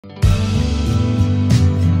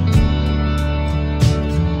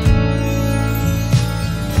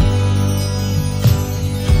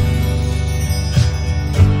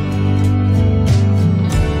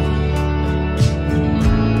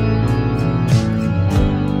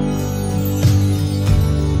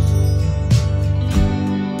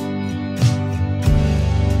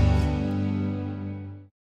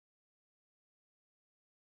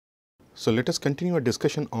So, let us continue our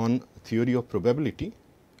discussion on theory of probability.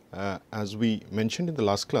 As we mentioned in the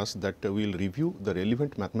last class that we will review the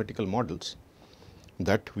relevant mathematical models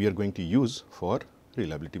that we are going to use for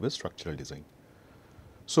reliability based structural design.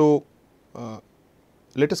 So,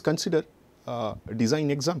 let us consider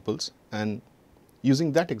design examples, and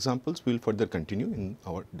using that examples we will further continue in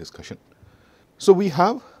our discussion. So, we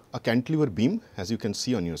have a cantilever beam as you can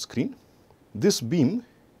see on your screen. This beam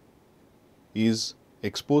is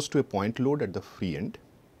exposed to a point load at the free end,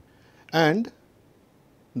 and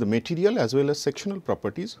the material as well as sectional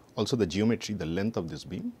properties, also the geometry, the length of this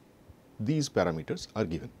beam, these parameters are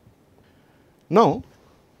given. Now,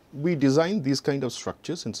 we design these kind of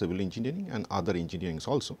structures in civil engineering and other engineerings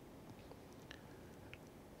also.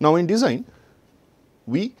 Now, in design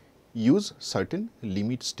we use certain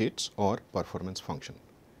limit states or performance function.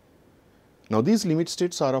 Now, these limit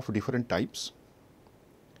states are of different types,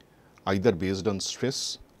 either based on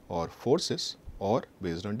stress or forces or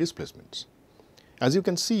based on displacements. As you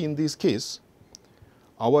can see in this case,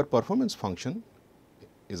 our performance function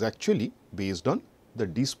is actually based on the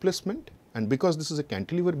displacement, and because this is a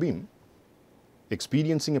cantilever beam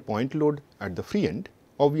experiencing a point load at the free end,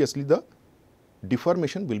 obviously the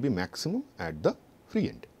deformation will be maximum at the free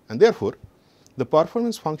end, and therefore, the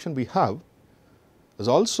performance function we have is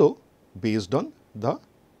also based on the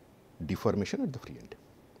deformation at the free end.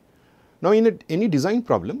 Now, in any design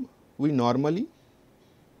problem, we normally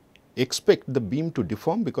expect the beam to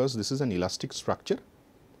deform because this is an elastic structure,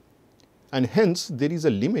 and hence there is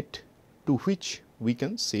a limit to which we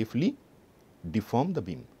can safely deform the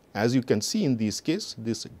beam. As you can see in this case,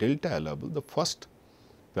 this delta allowable, the first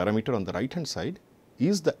parameter on the right hand side,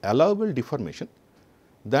 is the allowable deformation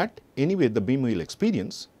that anyway the beam will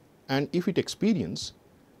experience, and if it experience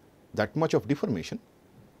that much of deformation,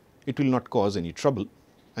 it will not cause any trouble,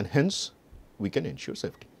 and hence we can ensure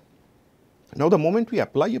safety. Now, the moment we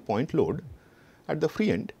apply a point load at the free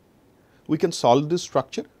end, we can solve this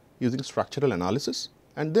structure using structural analysis,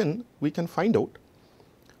 and then we can find out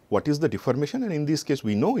what is the deformation, and in this case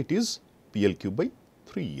we know it is PL cube by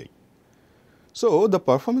 3EI. So, the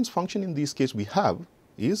performance function in this case we have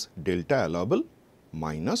is delta allowable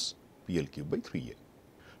minus PL cube by 3EI.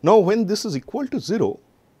 Now, when this is equal to 0,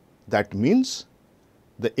 that means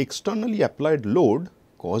the externally applied load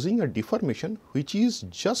causing a deformation which is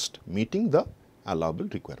just meeting the allowable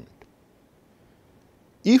requirement.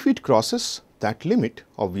 If it crosses that limit,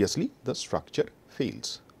 obviously the structure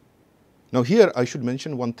fails. Now, here I should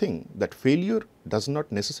mention one thing, that failure does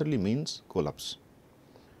not necessarily means collapse.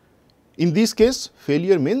 In this case,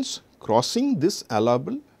 failure means crossing this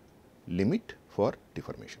allowable limit for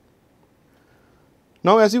deformation.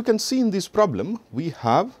 Now, as you can see in this problem, we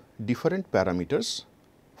have different parameters,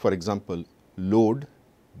 for example, load,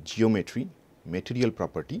 geometry, material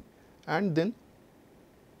property, and then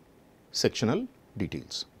sectional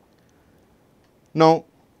details. Now,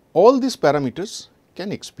 all these parameters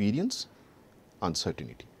can experience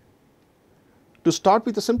uncertainty. To start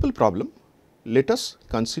with a simple problem, let us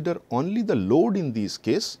consider only the load in this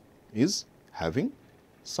case is having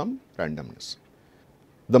some randomness.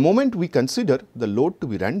 The moment we consider the load to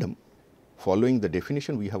be random, following the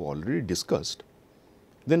definition we have already discussed,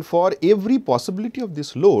 then for every possibility of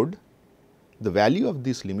this load, the value of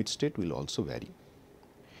this limit state will also vary.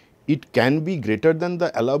 It can be greater than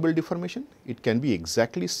the allowable deformation, it can be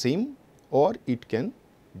exactly same, or it can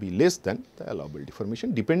be less than the allowable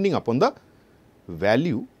deformation, depending upon the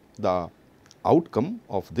value, the outcome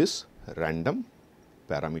of this random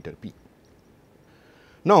parameter P.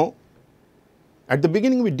 Now, at the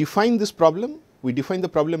beginning we define this problem. We define the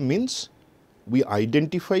problem means we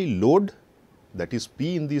identify load, that is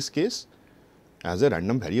P in this case, as a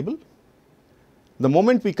random variable. The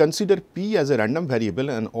moment we consider P as a random variable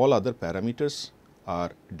and all other parameters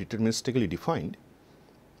are deterministically defined,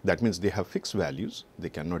 that means they have fixed values, they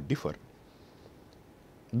cannot differ,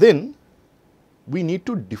 then we need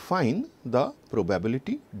to define the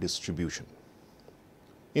probability distribution.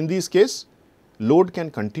 In this case, load can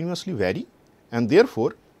continuously vary, and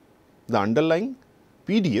therefore, the underlying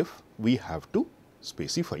PDF we have to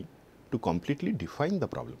specify to completely define the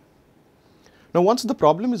problem. Now, once the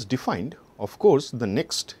problem is defined, of course, the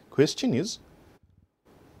next question is,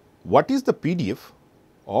 what is the PDF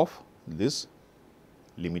of this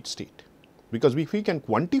limit state? Because if we can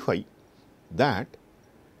quantify that,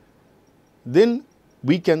 then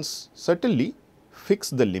we can certainly fix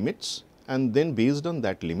the limits, and then based on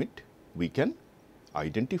that limit, we can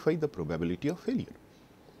identify the probability of failure.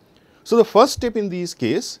 So, the first step in this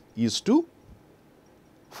case is to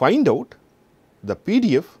find out the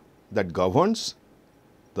PDF that governs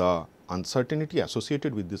the uncertainty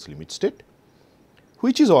associated with this limit state,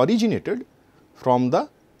 which is originated from the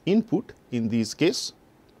input, in this case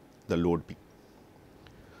the load P.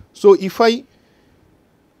 So, if I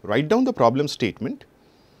write down the problem statement,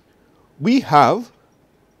 we have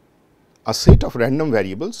a set of random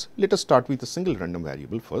variables. Let us start with a single random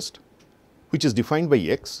variable first, which is defined by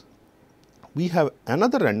x. We have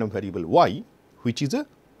another random variable y, which is a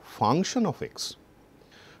function of x.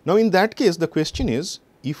 Now, in that case, the question is,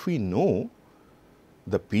 if we know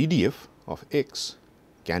the PDF of x,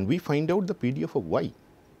 can we find out the PDF of y?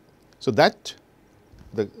 So, that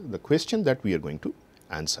the question that we are going to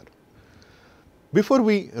answer. Before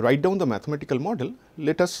we write down the mathematical model,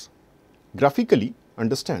 let us graphically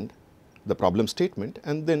understand the problem statement,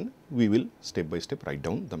 and then we will step by step write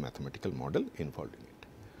down the mathematical model involved in it.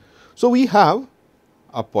 So, we have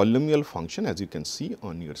a polynomial function, as you can see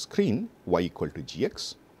on your screen, y equal to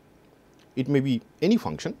gx. It may be any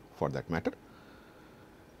function for that matter,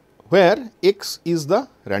 where x is the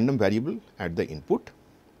random variable at the input,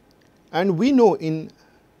 and we know in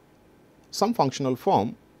some functional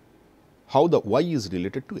form how the y is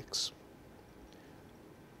related to x.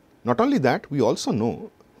 Not only that, we also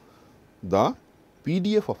know the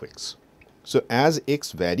PDF of x. So, as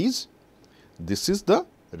x varies, this is the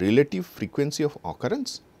relative frequency of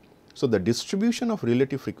occurrence. So, the distribution of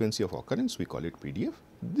relative frequency of occurrence, we call it PDF.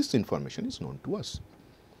 This information is known to us.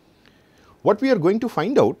 What we are going to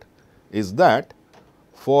find out is that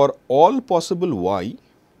for all possible y,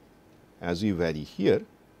 as we vary here,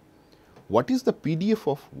 what is the PDF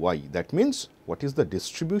of y? That means, what is the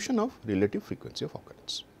distribution of relative frequency of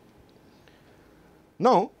occurrence?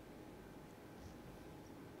 Now,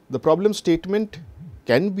 the problem statement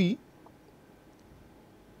can be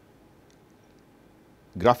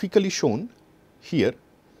graphically shown here,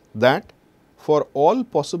 that for all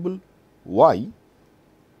possible y,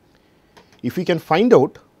 if we can find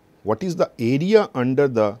out what is the area under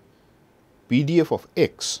the PDF of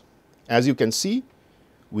x, as you can see,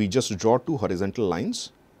 we just draw two horizontal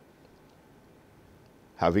lines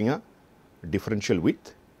having a differential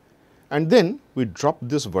width, and then we drop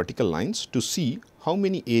these vertical lines to see how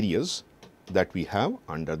many areas that we have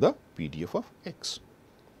under the PDF of x.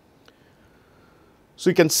 So,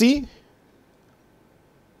 you can see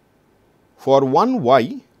for one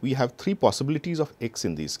y, we have three possibilities of x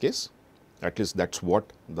in this case, at least that is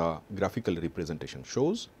what the graphical representation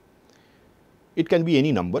shows. It can be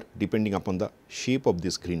any number depending upon the shape of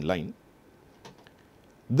this green line.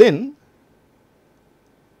 Then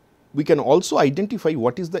we can also identify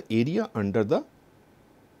what is the area under the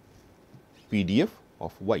PDF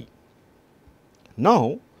of y.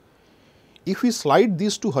 Now, if we slide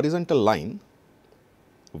these two horizontal lines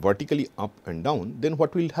vertically up and down, then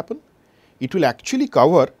what will happen? It will actually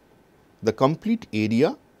cover the complete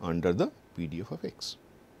area under the PDF of x.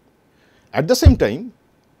 At the same time,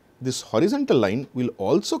 this horizontal line will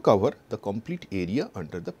also cover the complete area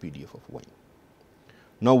under the PDF of y.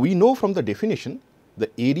 Now, we know from the definition the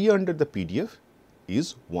area under the PDF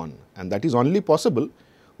is 1, and that is only possible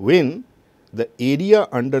when the area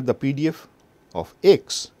under the PDF of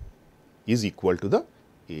x is equal to the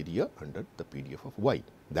area under the PDF of y.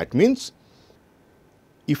 That means,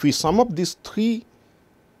 if we sum up these three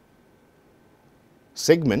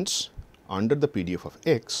segments under the PDF of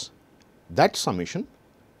x, that summation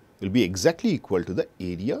will be exactly equal to the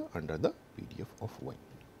area under the PDF of y.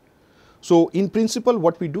 So, in principle,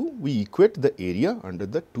 what we do? We equate the area under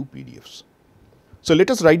the two PDFs. So,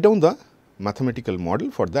 let us write down the mathematical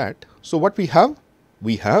model for that. So, what we have?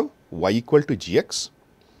 We have y equal to gx,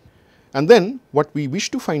 and then what we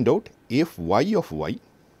wish to find out, if y of y,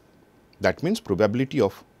 that means probability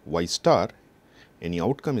of y star, any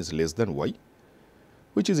outcome is less than y,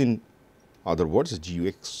 which is in other words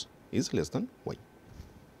gx is less than y.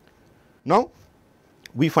 Now,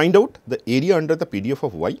 we find out the area under the PDF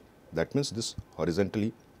of y, that means this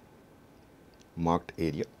horizontally marked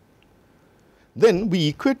area. Then we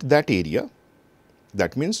equate that area,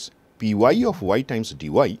 that means Py of y times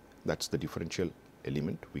dy, that is the differential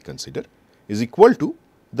element we consider, is equal to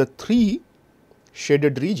the 3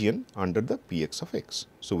 shaded region under the Px of x.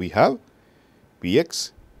 So, we have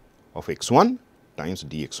Px of x1 times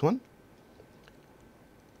dx1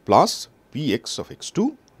 plus Px of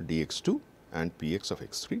x2 dx2 and Px of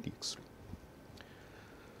x3 dx3.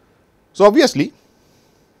 So, obviously,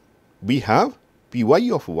 we have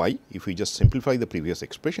Py of y, if we just simplify the previous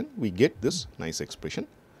expression, we get this nice expression,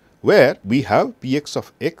 where we have Px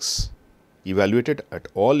of x evaluated at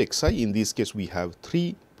all xi. In this case, we have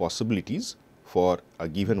 3 possibilities for a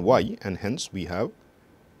given y, and hence we have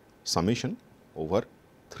summation over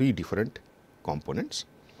 3 different components.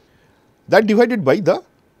 that divided by the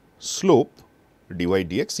slope dy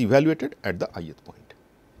dx evaluated at the ith point.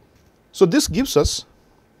 So, this gives us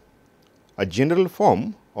a general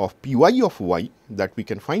form of Py of y that we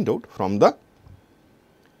can find out from the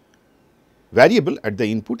variable at the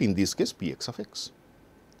input, in this case Px of x.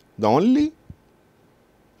 The only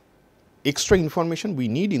extra information we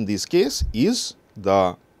need in this case is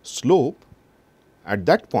the slope at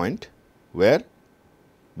that point where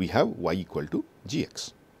we have y equal to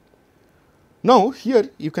gx. Now, here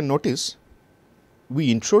you can notice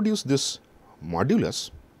we introduce this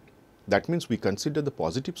modulus, that means we consider the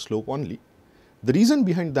positive slope only. The reason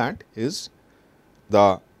behind that is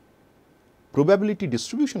the probability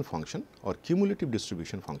distribution function or cumulative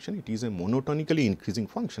distribution function, it is a monotonically increasing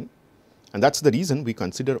function, and that is the reason we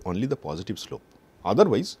consider only the positive slope.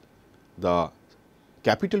 Otherwise, the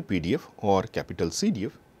capital PDF or capital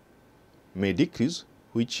CDF may decrease,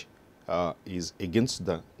 which is against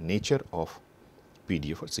the nature of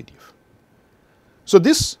PDF or CDF. So,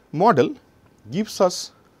 this model gives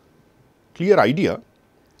us clear idea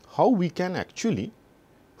how we can actually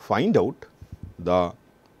find out the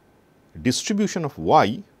distribution of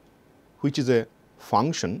y, which is a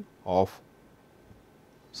function of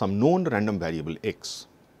some known random variable x.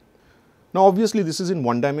 Now, obviously, this is in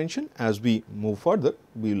one dimension. As we move further,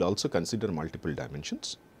 we will also consider multiple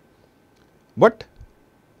dimensions, but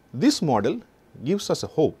this model gives us a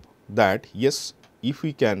hope that yes, if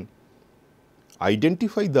we can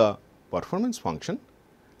identify the performance function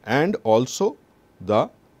and also the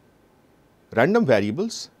random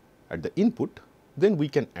variables at the input, then we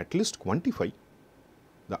can at least quantify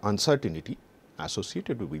the uncertainty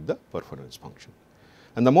associated with the performance function.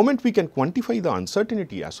 And the moment we can quantify the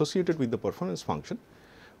uncertainty associated with the performance function,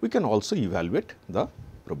 we can also evaluate the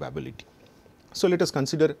probability. So, let us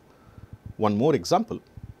consider one more example.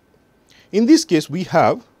 In this case, we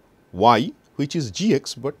have y which is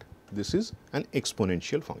gx, but this is an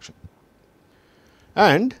exponential function,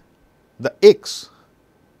 and the x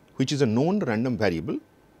which is a known random variable,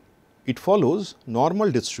 it follows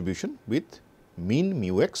normal distribution with mean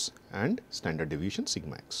mu x and standard deviation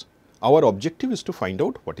sigma x. Our objective is to find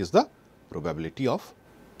out what is the probability of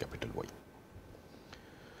capital Y.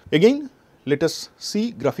 Again, let us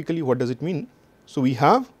see graphically what does it mean. So, we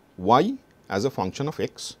have y as a function of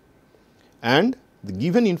x and the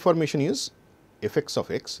given information is fx of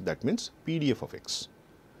x, that means PDF of x.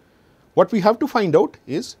 What we have to find out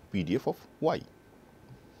is PDF of y.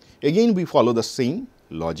 Again, we follow the same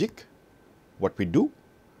logic. What we do,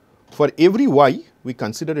 for every y we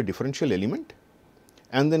consider a differential element,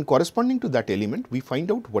 and then corresponding to that element we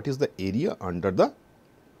find out what is the area under the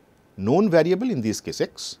known variable, in this case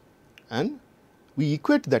x, and we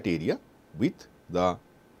equate that area with the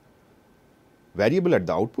variable at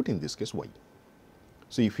the output, in this case y.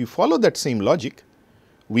 So, if we follow that same logic,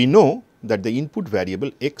 we know that the input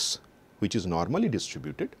variable x, which is normally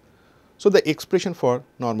distributed. So, the expression for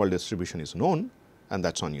normal distribution is known, and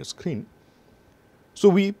that is on your screen. So,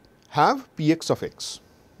 we have Px of x.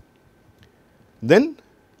 Then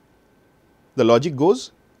the logic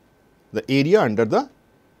goes, the area under the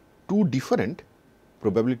two different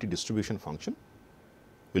probability distribution function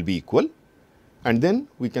will be equal, and then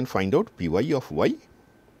we can find out Py of y.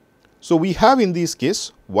 So, we have in this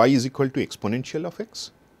case y is equal to exponential of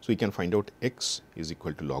x. So, we can find out x is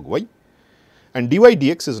equal to log y, and dy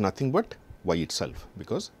dx is nothing but y itself,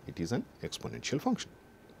 because it is an exponential function.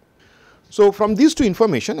 So, from these two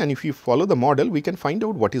information, and if you follow the model, we can find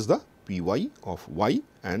out what is the Py of y,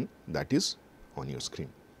 and that is on your screen.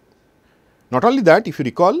 Not only that, if you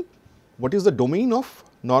recall, what is the domain of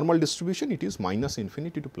normal distribution? It is minus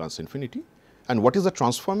infinity to plus infinity, and what is the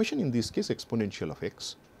transformation, in this case exponential of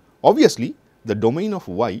x? Obviously, the domain of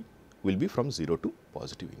y will be from 0 to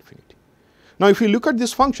positive infinity. Now, if you look at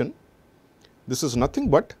this function, this is nothing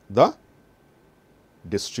but the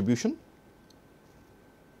distribution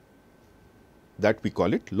that we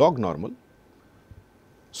call it log normal.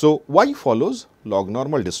 So, y follows log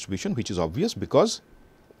normal distribution, which is obvious because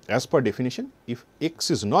as per definition, if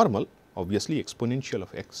x is normal, obviously exponential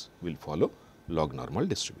of x will follow log normal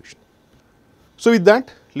distribution. So, with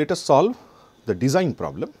that, let us solve the design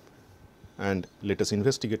problem and let us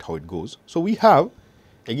investigate how it goes. So, we have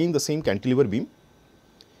again the same cantilever beam.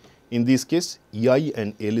 In this case, EI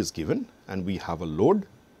and L is given, and we have a load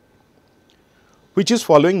which is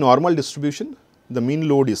following normal distribution. The mean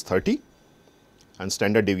load is 30 and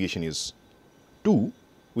standard deviation is 2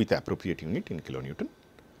 with appropriate unit in kilonewton.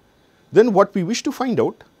 Then what we wish to find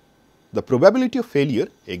out, the probability of failure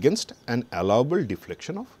against an allowable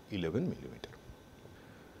deflection of 11 millimeter.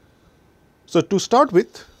 So, to start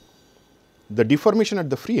with, the deformation at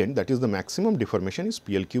the free end, that is the maximum deformation, is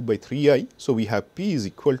PL cube by 3I. So, we have P is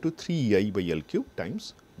equal to 3I by L cube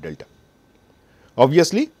times delta.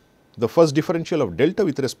 Obviously, the first differential of delta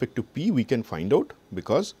with respect to P we can find out,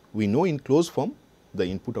 because we know in closed form the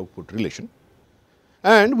input output relation,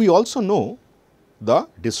 and we also know the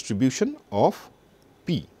distribution of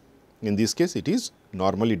P. In this case it is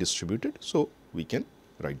normally distributed, so we can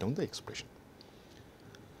write down the expression.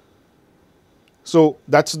 So,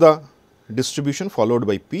 that is the distribution followed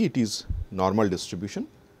by P, it is normal distribution,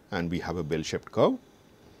 and we have a bell shaped curve,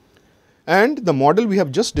 and the model we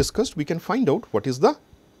have just discussed, we can find out what is the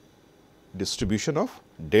distribution of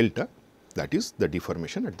delta, that is the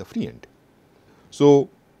deformation at the free end. So,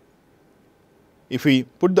 if we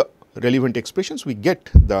put the relevant expressions, we get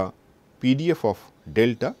the PDF of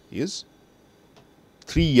delta is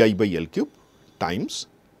 3I by L cube times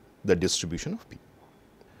the distribution of P.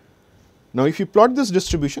 Now, if you plot this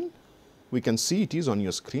distribution, we can see it is on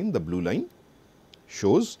your screen. The blue line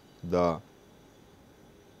shows the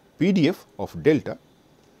PDF of delta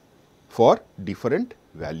for different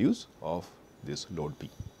values of this load P.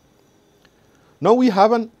 Now, we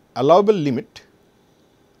have an allowable limit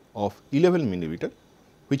of 11 millimeter,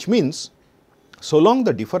 which means so long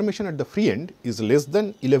the deformation at the free end is less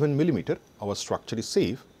than 11 millimeter, our structure is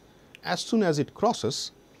safe. As soon as it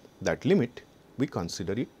crosses that limit, we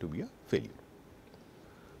consider it to be a failure.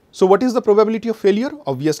 So, what is the probability of failure?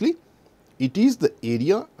 Obviously, it is the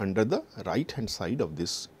area under the right hand side of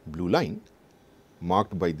this blue line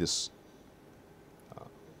marked by this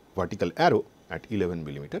vertical arrow at 11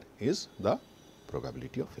 millimeter is the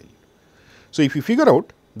probability of failure. So, if you figure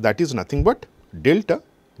out, that is nothing but delta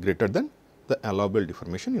greater than the allowable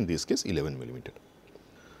deformation, in this case 11 millimeter.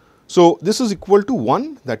 So, this is equal to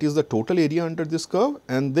 1, that is the total area under this curve,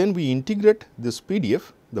 and then we integrate this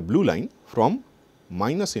PDF, the blue line, from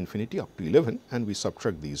minus infinity up to 11, and we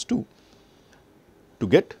subtract these two to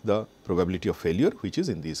get the probability of failure, which is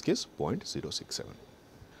in this case 0.067.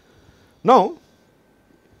 Now,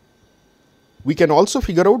 we can also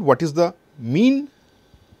figure out what is the mean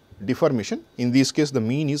deformation. In this case, the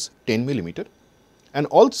mean is 10 millimeter, and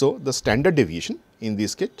also the standard deviation, in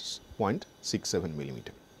this case 0.67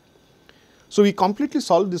 millimeter. So, we completely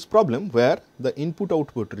solve this problem where the input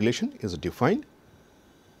output relation is defined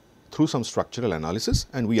through some structural analysis,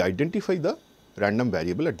 and we identify the random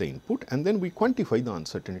variable at the input, and then we quantify the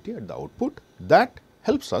uncertainty at the output. That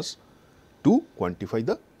helps us to quantify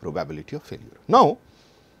the probability of failure. Now,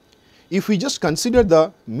 if we just consider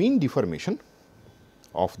the mean deformation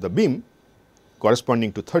of the beam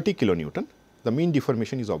corresponding to 30 kilonewton, the mean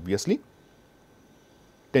deformation is obviously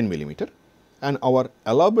 10 millimeter, and our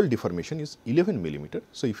allowable deformation is 11 millimeter.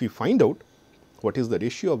 So, if we find out what is the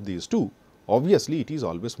ratio of these two, obviously it is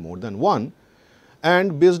always more than 1,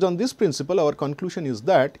 and based on this principle, our conclusion is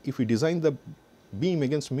that if we design the beam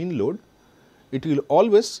against mean load, it will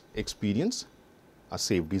always experience a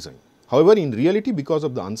safe design. However, in reality, because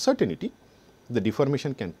of the uncertainty, the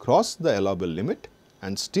deformation can cross the allowable limit,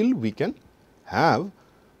 and still we can have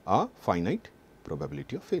a finite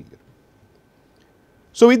probability of failure.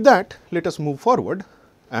 So, with that, let us move forward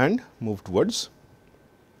and move towards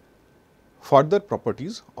further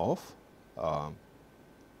properties of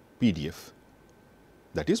PDF,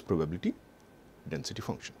 that is probability density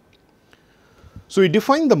function. So, we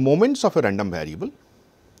define the moments of a random variable.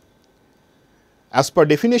 As per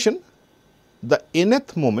definition, the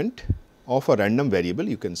nth moment of a random variable,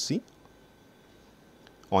 you can see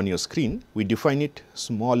on your screen, we define it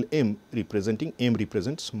small m, representing m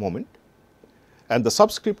represents moment, and the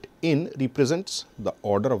subscript n represents the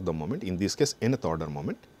order of the moment, in this case nth order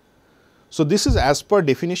moment. So, this is as per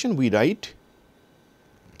definition, we write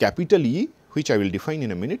capital E, which I will define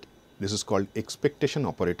in a minute. This is called expectation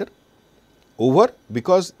operator, over,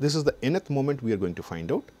 because this is the nth moment we are going to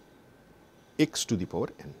find out, x to the power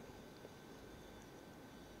n.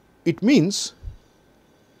 It means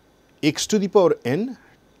x to the power n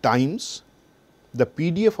times the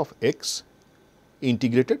PDF of x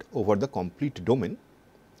integrated over the complete domain,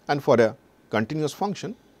 and for a continuous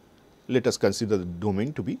function, let us consider the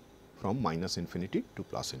domain to be from minus infinity to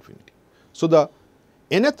plus infinity. So, the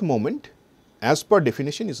nth moment as per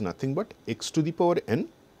definition is nothing but x to the power n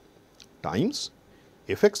times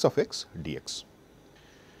fx of x dx.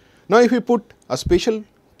 Now, if we put a special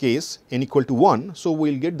case n equal to 1, so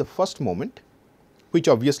we will get the first moment, which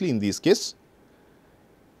obviously in this case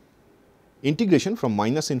integration from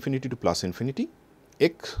minus infinity to plus infinity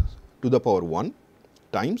x to the power 1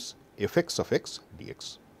 times fx of x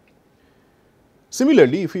dx.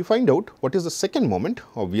 Similarly, if we find out what is the second moment,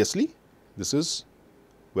 obviously this is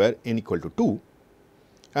where n equal to 2,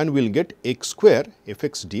 and we will get x square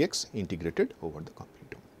fx dx integrated over the complete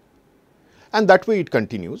domain. And that way it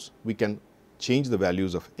continues. We can change the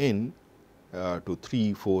values of n to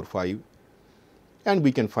 3, 4, 5, and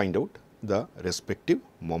we can find out the respective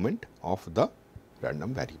moment of the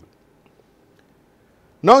random variable.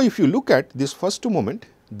 Now, if you look at this first moment,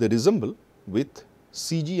 they resemble with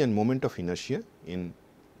CG and moment of inertia in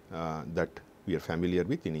that we are familiar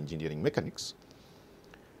with in engineering mechanics.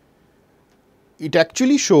 It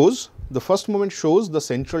actually shows, the first moment shows the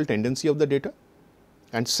central tendency of the data,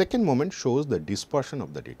 and second moment shows the dispersion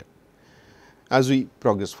of the data. As we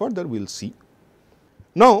progress further, we will see.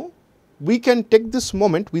 Now, we can take this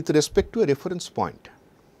moment with respect to a reference point.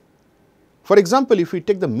 For example, if we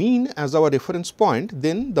take the mean as our reference point,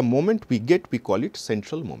 then the moment we get, we call it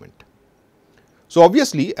central moment. So,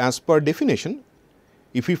 obviously, as per definition,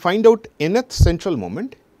 if we find out nth central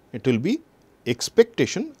moment, it will be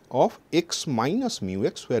expectation of x minus mu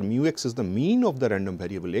x, where mu x is the mean of the random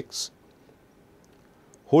variable x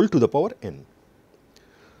whole to the power n.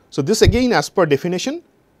 So, this again as per definition,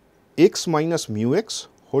 x minus mu x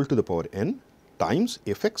whole to the power n times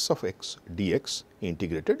fx of x dx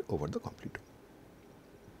integrated over the complete domain.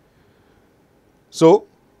 So,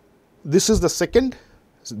 this is the second,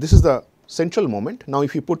 this is the central moment. Now,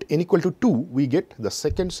 if you put n equal to 2, we get the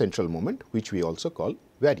second central moment, which we also call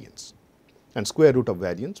variance, and square root of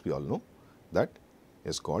variance we all know that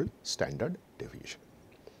is called standard deviation.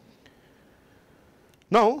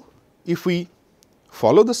 Now, if we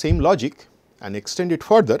follow the same logic and extend it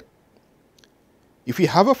further, if we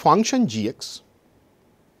have a function gx,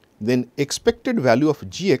 then expected value of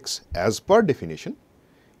gx as per definition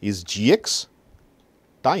is gx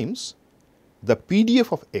times the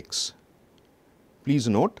PDF of x. Please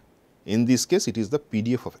note, in this case it is the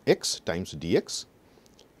PDF of x times dx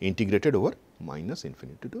integrated over minus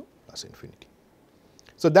infinity to plus infinity.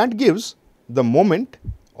 So, that gives the moment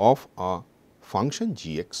of a function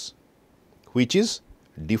gx, which is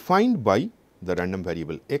defined by the random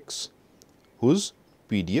variable x, whose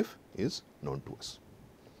PDF is known to us.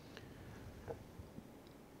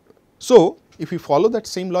 So, if we follow that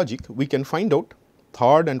same logic, we can find out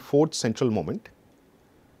third and fourth central moment.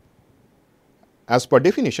 As per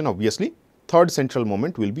definition, obviously, third central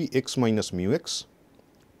moment will be x minus mu x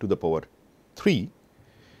to the power 3,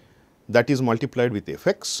 that is multiplied with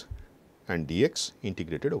fx and dx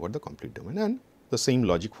integrated over the complete domain, and the same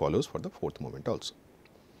logic follows for the fourth moment also.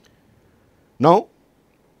 Now,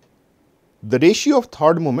 the ratio of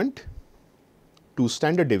third moment to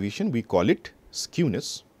standard deviation, we call it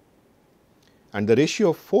skewness, and the ratio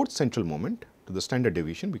of fourth central moment to the standard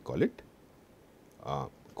deviation, we call it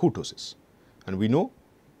kurtosis, and we know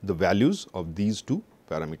the values of these two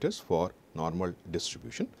parameters for normal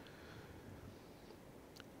distribution.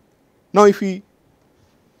 Now, if we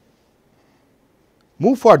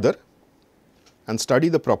move further and study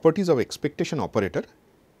the properties of expectation operator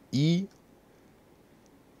E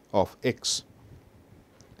of x,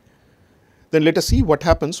 then let us see what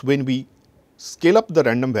happens when we scale up the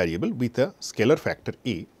random variable with a scalar factor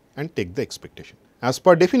a and take the expectation. As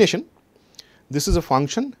per definition, this is a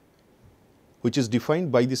function which is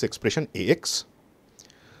defined by this expression ax.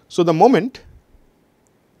 So, the moment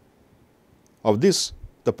of this,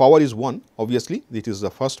 the power is 1, obviously it is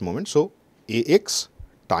the first moment. So, ax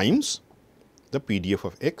times the PDF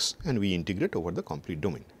of x, and we integrate over the complete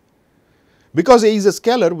domain. Because a is a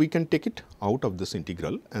scalar, we can take it out of this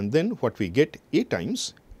integral, and then what we get, a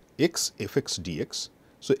times x fx dx.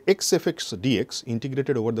 So, x fx dx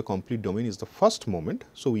integrated over the complete domain is the first moment.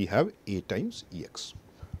 So, we have a times ex.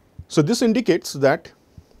 So, this indicates that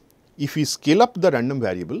if we scale up the random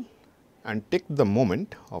variable and take the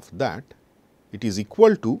moment of that, it is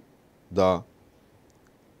equal to the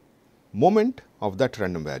moment of that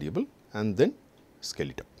random variable and then scale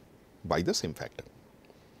it up by the same factor.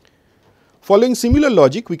 Following similar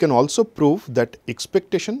logic, we can also prove that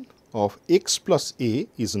expectation of x plus a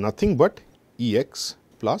is nothing but ex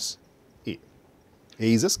plus a.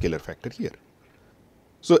 A is a scalar factor here.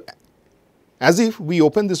 So, as if we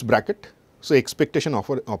open this bracket, so expectation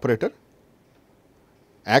operator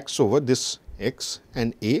acts over this x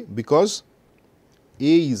and a, because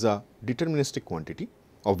a is a deterministic quantity.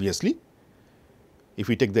 Obviously, if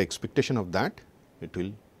we take the expectation of that, it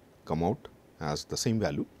will come out as the same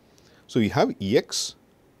value. So, we have ex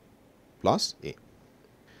plus a.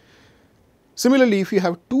 Similarly, if you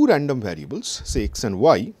have two random variables, say x and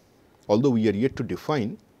y, although we are yet to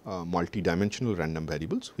define multi-dimensional random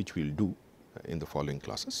variables, which we will do in the following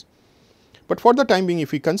classes. But for the time being,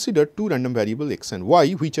 if we consider two random variables x and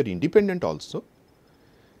y, which are independent also,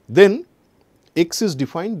 then x is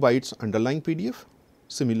defined by its underlying PDF.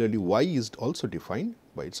 Similarly, y is also defined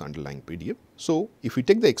by its underlying PDF. So, if we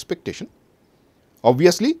take the expectation,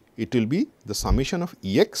 obviously it will be the summation of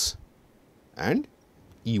Ex and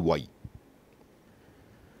Ey.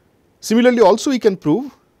 Similarly, also we can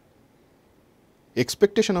prove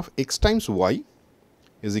expectation of x times y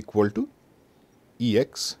is equal to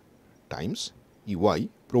Ex times Ey,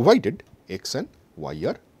 provided x and y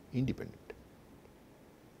are independent.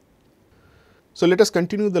 So, let us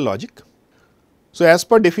continue the logic. So, as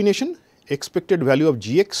per definition, expected value of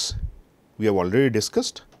Gx we have already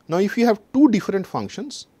discussed. Now, if you have two different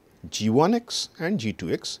functions g1x and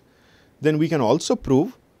g2x, then we can also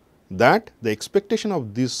prove that the expectation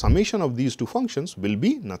of this summation of these two functions will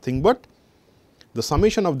be nothing but the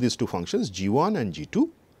summation of these two functions g1 and g2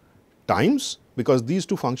 times, because these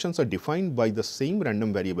two functions are defined by the same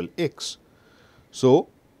random variable x. So,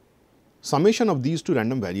 summation of these two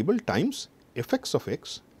random variable times fx of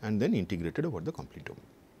x and then integrated over the complete domain.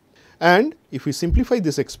 And if we simplify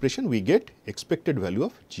this expression, we get expected value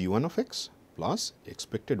of g1 of x plus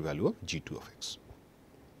expected value of g2 of x.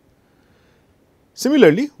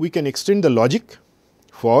 Similarly, we can extend the logic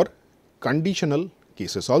for conditional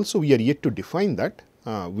cases also. We are yet to define that.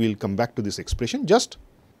 We will come back to this expression just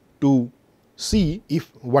to see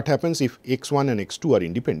if what happens if x1 and x2 are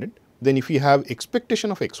independent. Then if we have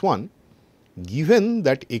expectation of x1 given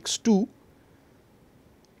that x2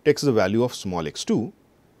 takes the value of small x2,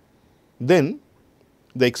 then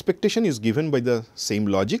the expectation is given by the same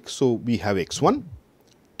logic. So, we have x1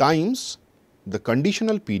 times the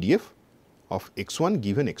conditional PDF of x1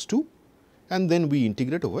 given x2 and then we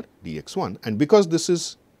integrate over dx1, and because this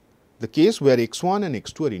is the case where x1 and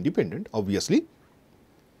x2 are independent, obviously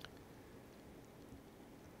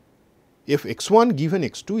if x1 given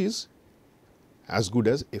x2 is as good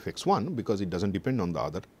as f x1 because it does not depend on the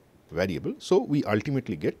other variable. So, we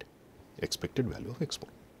ultimately get expected value of x1.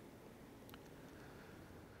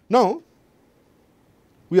 Now,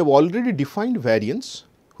 we have already defined variance,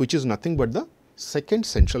 which is nothing but the second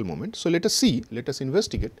central moment. So, let us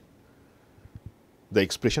investigate the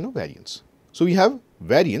expression of variance. So, we have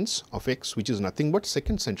variance of x, which is nothing but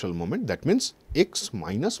second central moment, that means x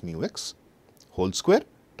minus mu x whole square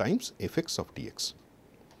times fx of dx.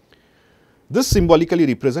 This symbolically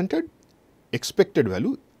represented expected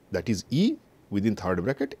value, that is E within third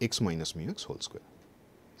bracket x minus mu x whole square,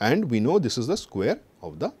 and we know this is the square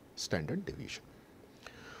of the standard deviation.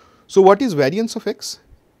 So, what is variance of x?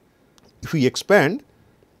 If we expand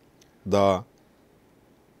the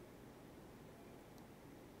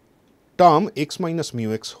term x minus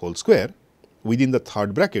mu x whole square within the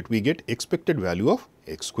third bracket, we get expected value of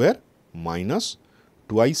x square minus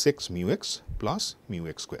twice x mu x plus mu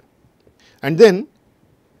x square. And then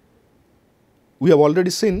we have already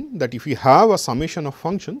seen that if we have a summation of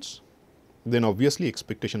functions, then obviously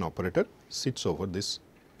expectation operator sits over this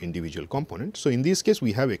individual component. So, in this case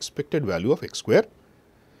we have expected value of x square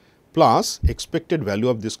plus expected value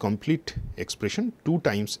of this complete expression 2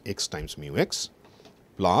 times x times mu x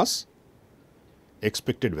plus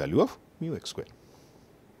expected value of mu x square.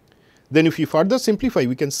 Then if we further simplify,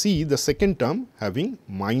 we can see the second term having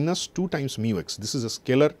minus 2 times mu x. This is a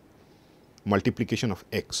scalar multiplication of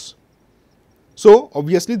x. So,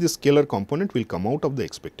 obviously this scalar component will come out of the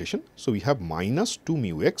expectation. So, we have minus 2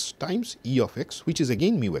 mu x times E of x, which is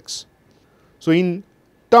again mu x. So, in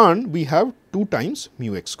turn we have 2 times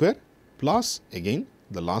mu x square plus again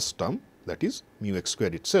the last term, that is mu x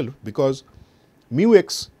square itself, because mu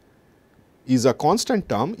x is a constant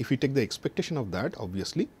term. If we take the expectation of that,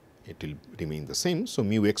 obviously it will remain the same. So,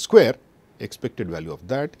 mu x square, expected value of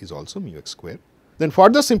that is also mu x square. Then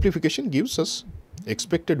further simplification gives us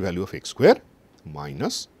expected value of x square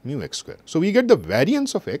minus mu x square. So, we get the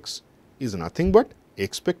variance of x is nothing but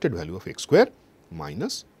expected value of x square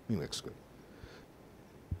minus mu x square.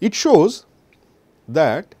 It shows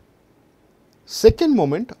that second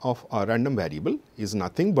moment of a random variable is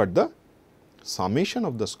nothing but the summation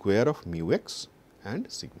of the square of mu x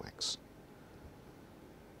and sigma x.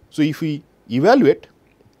 So, if we evaluate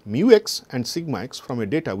mu x and sigma x from a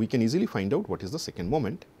data, we can easily find out what is the second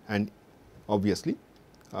moment, and obviously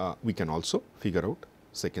we can also figure out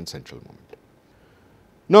second central moment.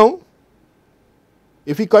 Now,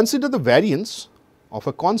 if we consider the variance of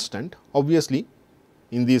a constant, obviously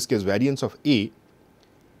in this case variance of A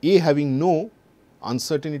having no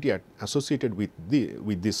uncertainty associated with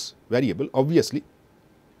this variable, obviously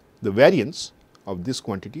the variance of this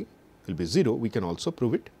quantity will be 0. We can also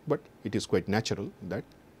prove it, but it is quite natural that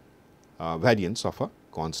variance of a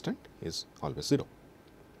constant is always 0.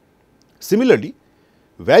 Similarly,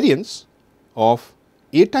 variance of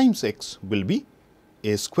A times x will be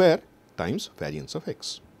A square times variance of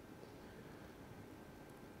x.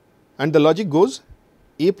 And the logic goes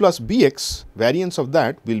a plus bx, variance of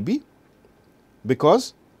that will be,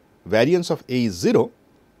 because variance of a is 0,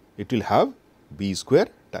 it will have b square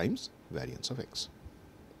times variance of x.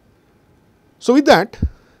 So, with that,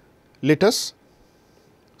 let us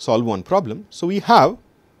solve one problem. So, we have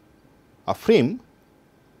a frame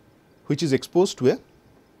which is exposed to a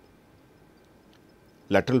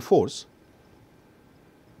lateral force,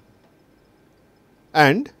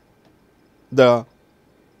 and the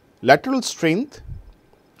lateral strength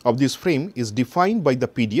of this frame is defined by the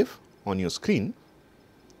PDF on your screen,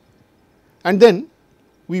 and then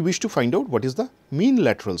we wish to find out what is the mean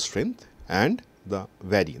lateral strength and the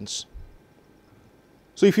variance.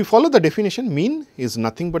 So, if you follow the definition, mean is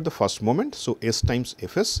nothing but the first moment. So, S times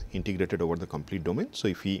Fs integrated over the complete domain. So,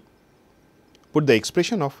 if we put the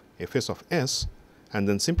expression of Fs of S and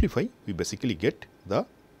then simplify, we basically get the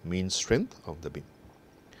mean strength of the beam.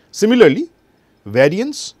 Similarly,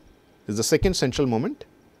 variance is the second central moment,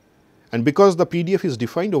 and because the PDF is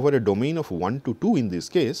defined over a domain of 1 to 2 in this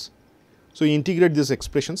case, so we integrate this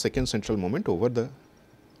expression second central moment over the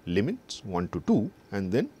limits 1 to 2,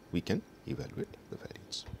 and then we can evaluate the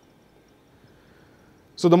variance.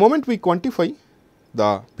 So, the moment we quantify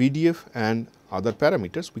the PDF and other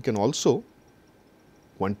parameters, we can also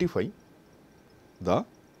quantify the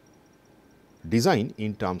design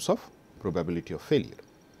in terms of probability of failure.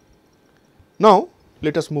 Now,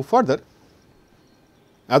 let us move further.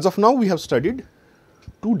 As of now, we have studied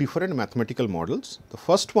two different mathematical models. The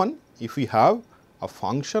first one, if we have a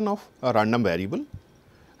function of a random variable,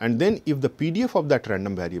 and then if the PDF of that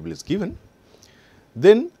random variable is given,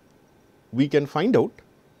 then we can find out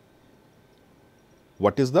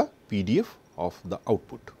what is the PDF of the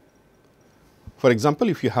output. For example,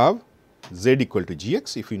 if you have z equal to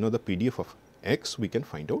gx, if we know the PDF of x, we can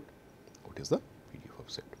find out what is the PDF of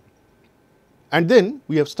z. And then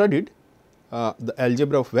we have studied the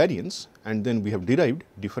algebra of variance, and then we have derived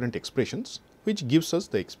different expressions which gives us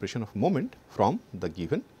the expression of moment from the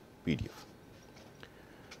given PDF.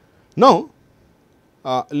 Now,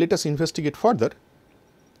 let us investigate further.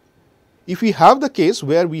 If we have the case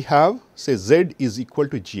where we have, say, z is equal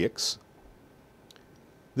to gx,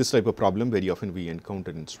 this type of problem very often we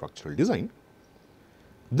encounter in structural design,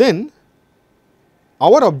 then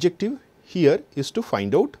our objective here is to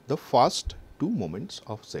find out the first two moments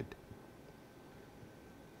of z.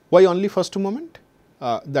 Why only first two moment?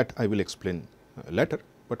 That I will explain later,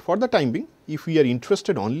 but for the time being, if we are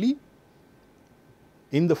interested only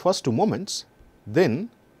in the first two moments, then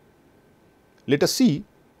let us see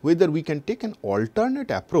whether we can take an alternate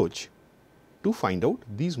approach to find out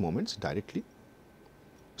these moments directly.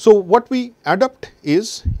 So, what we adopt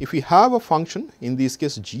is, if we have a function, in this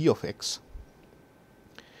case g of x,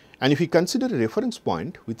 and if we consider a reference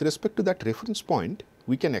point, with respect to that reference point,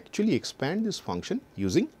 we can actually expand this function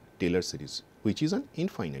using Taylor series, which is an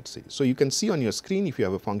infinite series. So, you can see on your screen, if you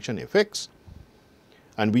have a function f x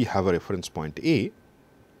and we have a reference point a,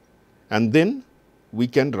 and then we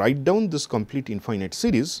can write down this complete infinite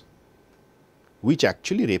series which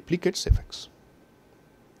actually replicates f x.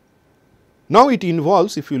 Now, it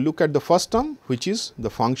involves, if you look at the first term, which is the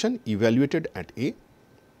function evaluated at a,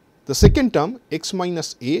 the second term x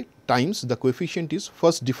minus a times the coefficient is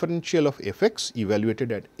first differential of f x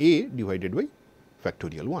evaluated at a divided by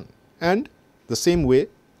factorial 1, and the same way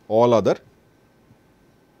all other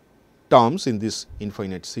terms in this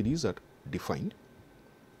infinite series are defined.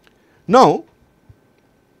 Now,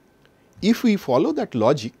 if we follow that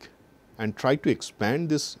logic and try to expand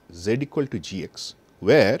this z equal to gx,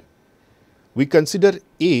 where we consider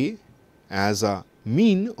a as a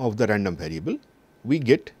mean of the random variable, we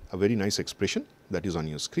get a very nice expression that is on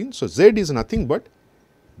your screen. So, z is nothing but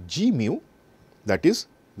g mu, that is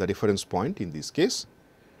the reference point in this case,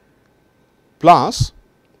 plus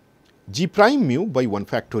g prime mu by 1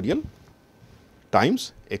 factorial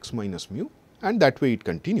times x minus mu, and that way it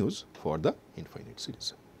continues for the infinite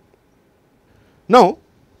series. Now,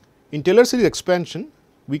 in Taylor series expansion,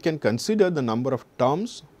 we can consider the number of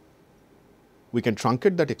terms, we can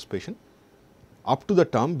truncate that expression up to the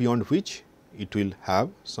term beyond which it will have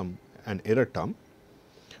an error term.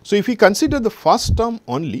 So, if we consider the first term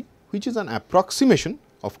only, which is an approximation,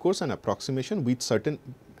 of course, an approximation with certain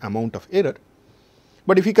amount of error,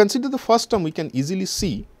 but if we consider the first term, we can easily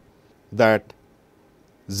see that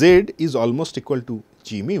z is almost equal to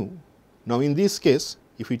g mu. Now, in this case,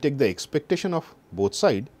 if we take the expectation of both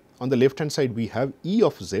sides, on the left hand side we have E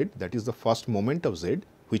of z, that is the first moment of z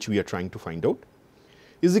which we are trying to find out,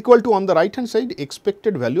 is equal to, on the right hand side,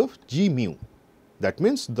 expected value of g mu. That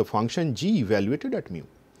means the function g evaluated at mu.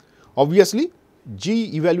 Obviously,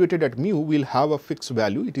 g evaluated at mu will have a fixed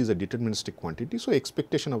value, it is a deterministic quantity. So,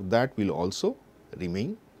 expectation of that will also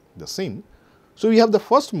remain the same. So, we have the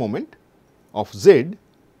first moment of z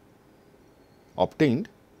obtained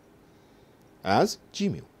as g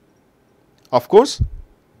mu. Of course,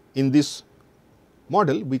 in this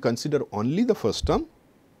model we consider only the first term,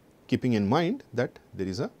 keeping in mind that there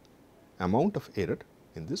is a amount of error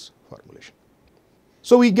in this formulation.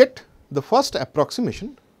 So, we get the first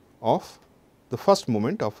approximation of the first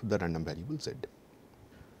moment of the random variable z.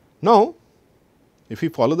 Now, if we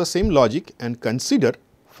follow the same logic and consider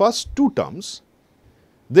first two terms,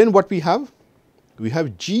 then what we have? We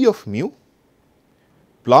have g of mu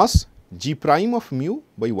plus g prime of mu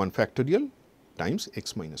by 1 factorial times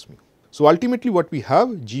x minus mu. So, ultimately what we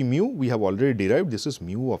have, g mu we have already derived, this is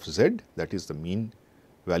mu of z, that is the mean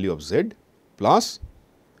value of z, plus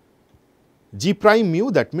g prime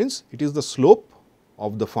mu, that means it is the slope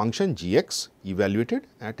of the function gx evaluated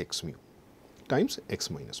at x mu times x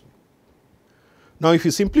minus mu. Now, if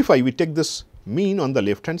you simplify, we take this mean on the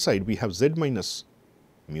left hand side, we have z minus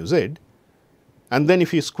mu z, and then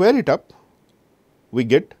if you square it up, we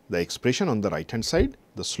get the expression on the right hand side,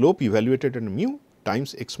 the slope evaluated at mu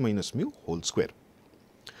times x minus mu whole square.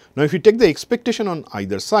 Now, if you take the expectation on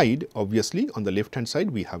either side, obviously on the left hand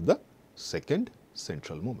side we have the second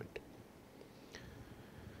central moment.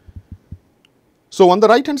 So, on the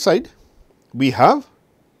right hand side we have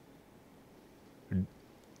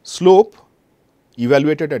slope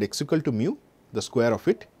evaluated at x equal to mu, the square of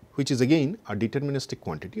it, which is again a deterministic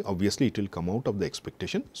quantity, obviously it will come out of the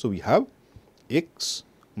expectation. So, we have x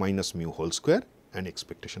minus mu whole square and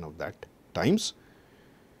expectation of that times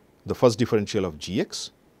the first differential of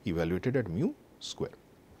gx evaluated at mu square.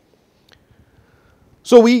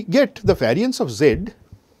 So, we get the variance of z,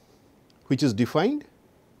 which is defined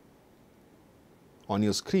on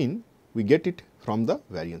your screen, we get it from the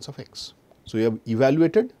variance of x. So, we have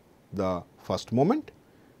evaluated the first moment,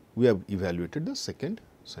 we have evaluated the second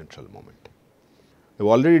central moment. We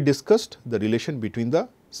have already discussed the relation between the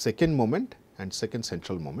second moment and second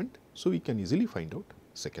central moment. So, we can easily find out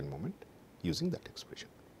second moment using that expression.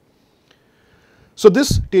 So,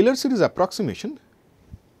 this Taylor series approximation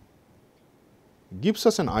gives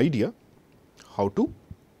us an idea how to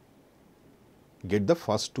get the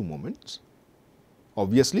first two moments,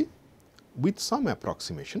 obviously with some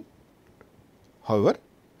approximation. However,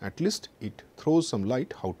 at least it throws some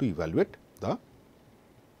light how to evaluate the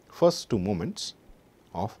first two moments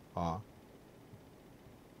of a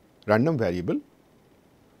random variable,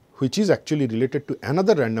 which is actually related to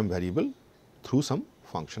another random variable through some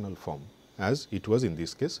functional form, as it was in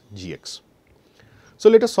this case gx. So,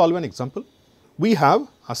 let us solve an example. We have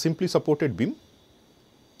a simply supported beam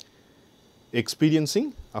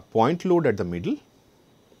experiencing a point load at the middle,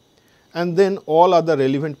 and then all other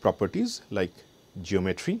relevant properties like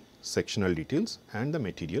geometry, sectional details and the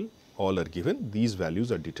material all are given. These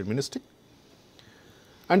values are deterministic,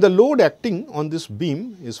 and the load acting on this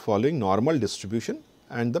beam is following normal distribution,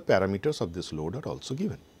 and the parameters of this load are also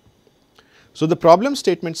given. So, the problem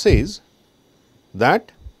statement says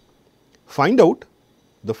that find out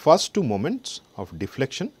the first two moments of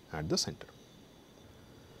deflection at the center.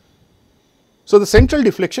 So, the central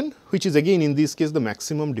deflection, which is again in this case the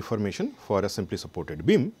maximum deformation for a simply supported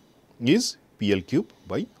beam, is PL cube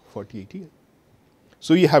by 4080.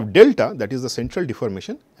 So, you have delta, that is the central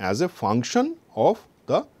deformation, as a function of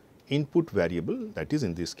the input variable, that is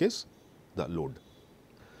in this case the load.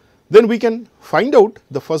 Then we can find out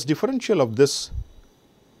the first differential of this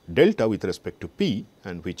delta with respect to P,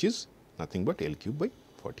 and which is nothing but L cube by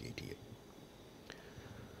 4080.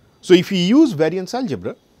 So, if we use variance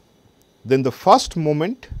algebra, then the first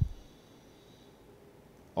moment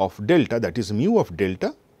of delta, that is mu of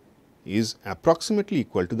delta, is approximately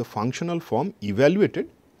equal to the functional form evaluated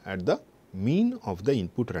at the mean of the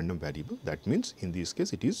input random variable, that means in this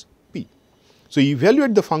case it is P. So,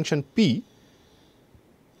 evaluate the function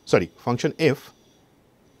function f,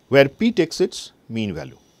 where P takes its mean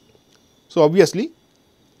value. So, obviously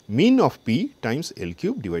mean of P times L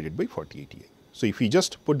cube divided by 4080. So, if we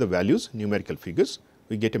just put the values, numerical figures,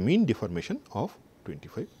 we get a mean deformation of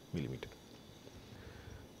 25 millimeter.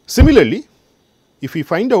 Similarly, if we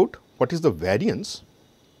find out what is the variance,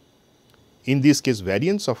 in this case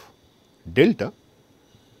variance of delta,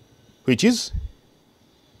 which is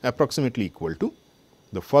approximately equal to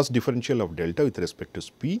the first differential of delta with respect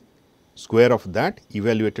to P, square of that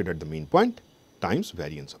evaluated at the mean point times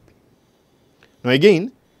variance of P. Now,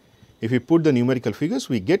 again if we put the numerical figures,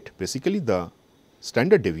 we get basically the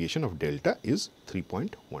standard deviation of delta is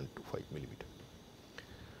 3.125 millimeter.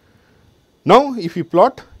 Now, if we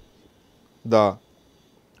plot the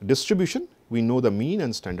distribution, we know the mean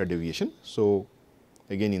and standard deviation. So,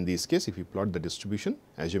 again in this case if you plot the distribution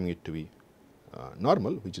assuming it to be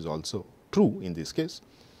normal, which is also true in this case.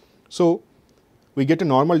 So, we get a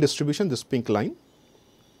normal distribution, this pink line,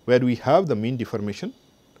 where we have the mean deformation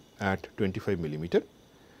at 25 millimeter,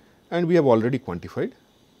 and we have already quantified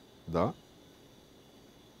the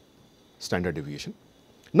standard deviation.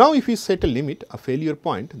 Now, if we set a limit, a failure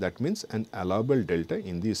point, that means an allowable delta,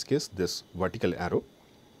 in this case this vertical arrow,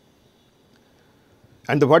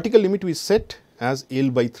 and the vertical limit we set as L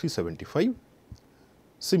by 375.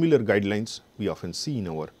 Similar guidelines we often see in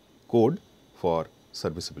our code for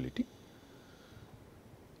serviceability.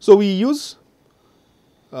 So, we use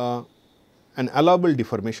an allowable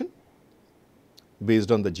deformation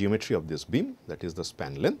based on the geometry of this beam, that is the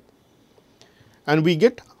span length, and we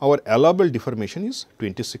get our allowable deformation is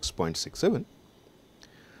 26.67.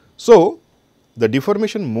 So, the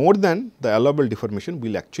deformation more than the allowable deformation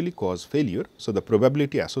will actually cause failure. So, the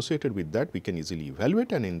probability associated with that we can easily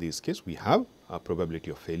evaluate, and in this case we have a probability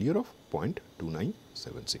of failure of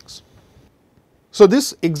 0.2976. So,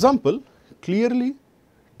 this example clearly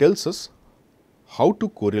tells us how to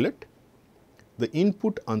correlate the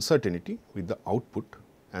input uncertainty with the output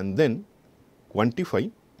and then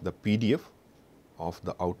quantify the PDF of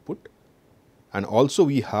the output, and also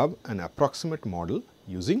we have an approximate model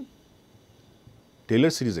using Taylor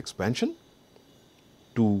series expansion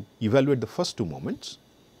to evaluate the first two moments,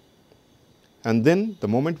 and then the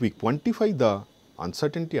moment we quantify the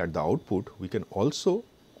uncertainty at the output, we can also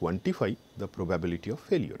quantify the probability of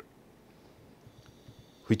failure,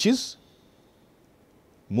 which is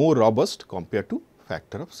more robust compared to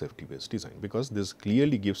factor of safety based design, because this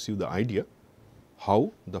clearly gives you the idea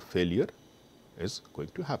how the failure is going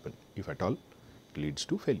to happen, if at all it leads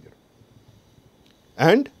to failure.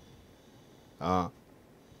 And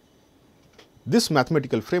this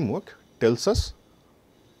mathematical framework tells us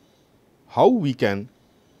how we can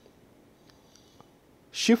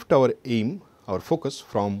shift our aim, our focus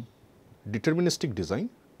from deterministic design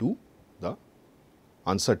to the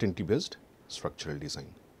uncertainty based structural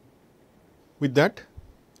design. With that,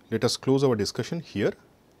 let us close our discussion here.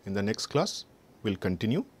 In the next class, we will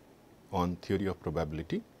continue on theory of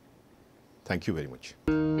probability. Thank you very much.